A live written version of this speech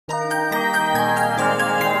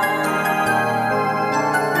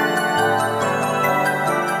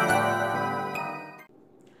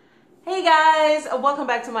welcome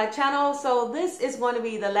back to my channel. So this is going to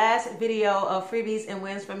be the last video of freebies and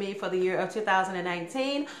wins for me for the year of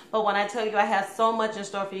 2019. But when I tell you I have so much in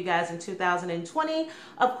store for you guys in 2020,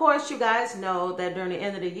 of course you guys know that during the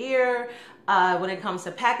end of the year, when it comes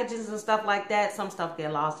to packages and stuff like that, some stuff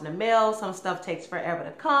get lost in the mail, some stuff takes forever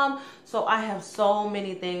to come. So I have so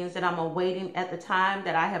many things that I'm awaiting at the time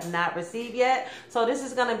that I have not received yet. So this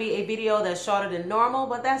is going to be a video that's shorter than normal,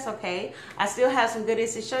 but that's okay. I still have some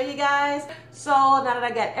goodies to show you guys. So now that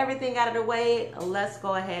I got everything out of the way, let's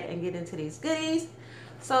go ahead and get into these goodies.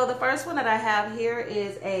 So the first one that I have here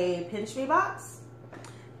is a Pinch Me box,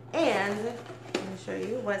 and let me show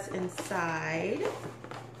you what's inside.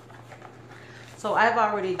 So I've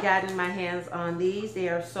already gotten my hands on these. They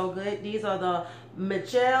are so good. These are the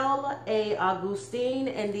Michelle A. Augustine,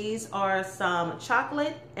 and these are some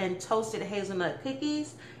chocolate and toasted hazelnut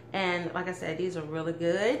cookies. And like I said, these are really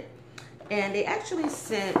good. And they actually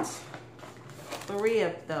sent 3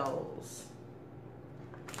 of those.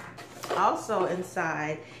 Also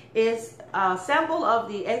inside is a sample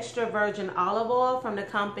of the extra virgin olive oil from the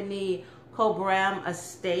company Cobram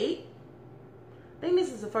Estate. I think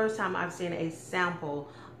this is the first time I've seen a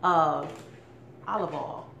sample of olive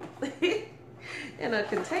oil in a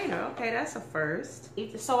container. Okay, that's a first.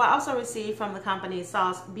 So I also received from the company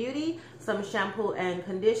Sauce Beauty some shampoo and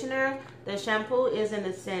conditioner. The shampoo is in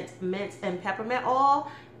the scent mint and peppermint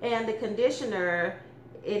oil, and the conditioner,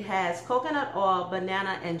 it has coconut oil,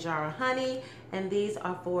 banana, and jar of honey, and these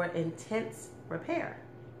are for intense repair.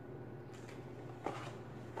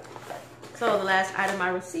 So the last item I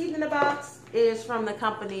received in the box is from the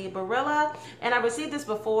company Barilla, and I received this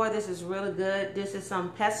before. This is really good. This is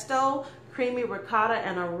some pesto, creamy ricotta,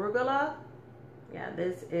 and arugula. Yeah,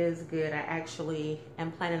 this is good. I actually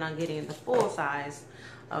am planning on getting the full size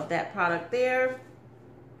of that product there.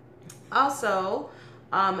 Also,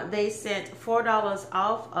 they sent $4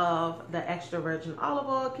 off of the extra virgin olive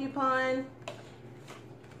oil coupon.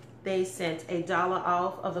 They sent $1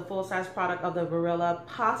 off of the full-size product of the Barilla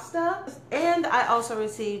pasta. And I also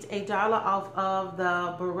received $1 off of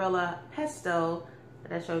the Barilla pesto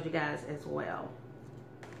that I showed you guys as well.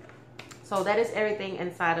 So that is everything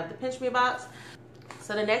inside of the Pinch Me box.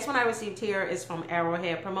 So the next one I received here is from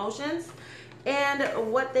Arrowhead Promotions. And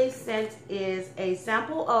what they sent is a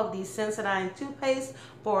sample of the Sensodyne toothpaste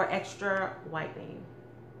for extra whitening.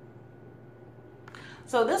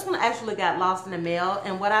 So this one actually got lost in the mail,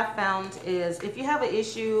 and what I found is if you have an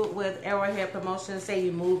issue with Arrowhead Promotions, say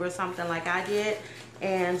you move or something like I did,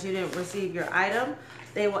 and you didn't receive your item,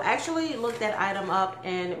 they will actually look that item up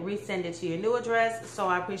and resend it to your new address. So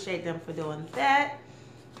I appreciate them for doing that.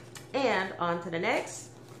 And on to the next.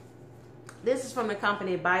 This is from the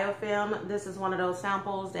company Biofilm. This is one of those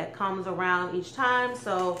samples that comes around each time.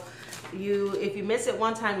 So if you miss it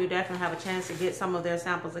one time, you definitely have a chance to get some of their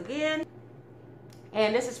samples again.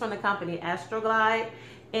 And this is from the company Astroglide,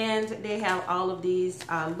 and they have all of these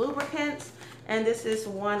lubricants, and this is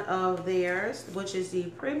one of theirs, which is the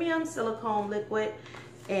premium silicone liquid,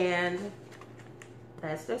 and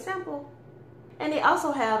that's their sample. And they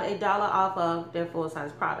also have $1 off of their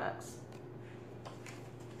full-size products.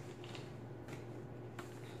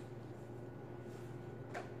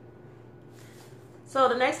 So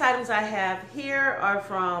the next items I have here are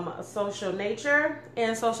from Social Nature,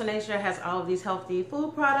 and Social Nature has all of these healthy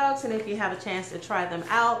food products, and if you have a chance to try them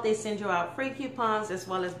out, they send you out free coupons as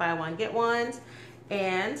well as buy one get ones.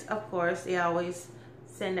 And of course they always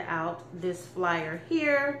send out this flyer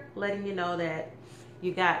here letting you know that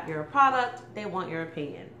you got your product, they want your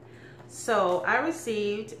opinion. So I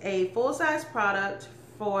received a full-size product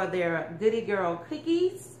for their Goody Girl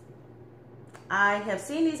cookies. I have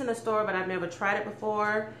seen these in the store, but I've never tried it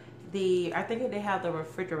before. I think they have the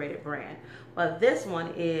refrigerated brand, but this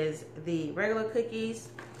one is the regular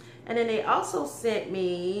cookies. And then they also sent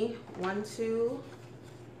me 1, 2,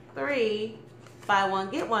 3 buy one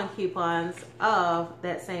get one coupons of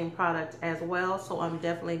that same product as well. So I'm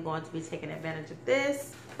definitely going to be taking advantage of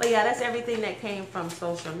this. But yeah, that's everything that came from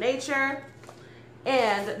Social Nature.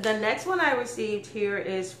 And the next one I received here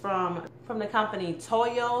is from the company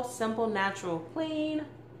Toyo Simple Natural Clean.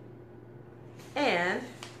 And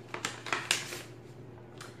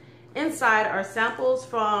inside are samples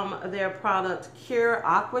from their product Cure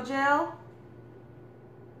Aqua Gel.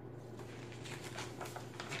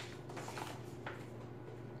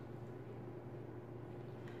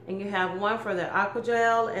 And you have one for their Aqua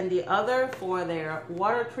Gel and the other for their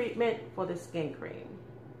water treatment for the skin cream.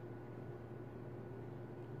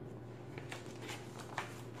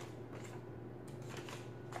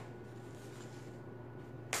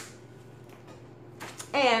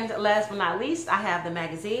 And last but not least, I have the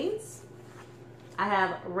magazines. I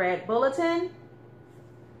have Red Bulletin,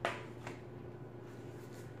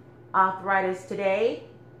 Arthritis Today,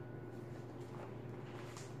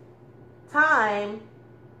 Time,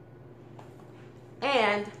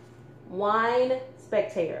 and Wine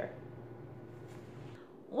Spectator.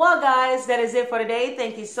 Well, guys, that is it for today.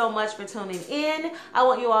 Thank you so much for tuning in. I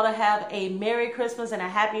want you all to have a Merry Christmas and a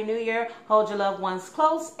Happy New Year. Hold your loved ones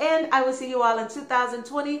close, and I will see you all in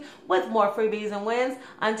 2020 with more freebies and wins.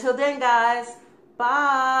 Until then, guys,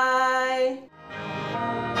 bye.